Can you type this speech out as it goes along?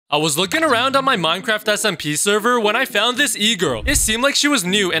I was looking around on my Minecraft SMP server when I found this e-girl. It seemed like she was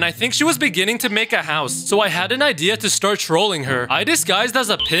new and I think she was beginning to make a house. So I had an idea to start trolling her. I disguised as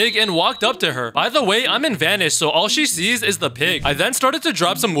a pig and walked up to her. By the way, I'm in Vanish, so all she sees is the pig. I then started to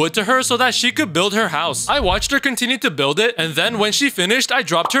drop some wood to her so that she could build her house. I watched her continue to build it, and then when she finished, I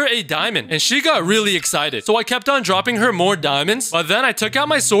dropped her a diamond. And she got really excited. So I kept on dropping her more diamonds, but then I took out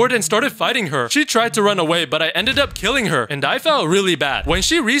my sword and started fighting her. She tried to run away, but I ended up killing her, and I felt really bad. When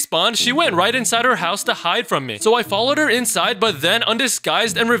she respawned, she went right inside her house to hide from me. So I followed her inside, but then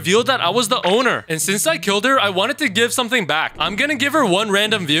undisguised and revealed that I was the owner. And since I killed her, I wanted to give something back. I'm gonna give her one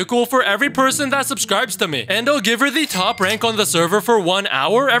random vehicle for every person that subscribes to me. And I'll give her the top rank on the server for 1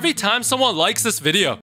 hour every time someone likes this video.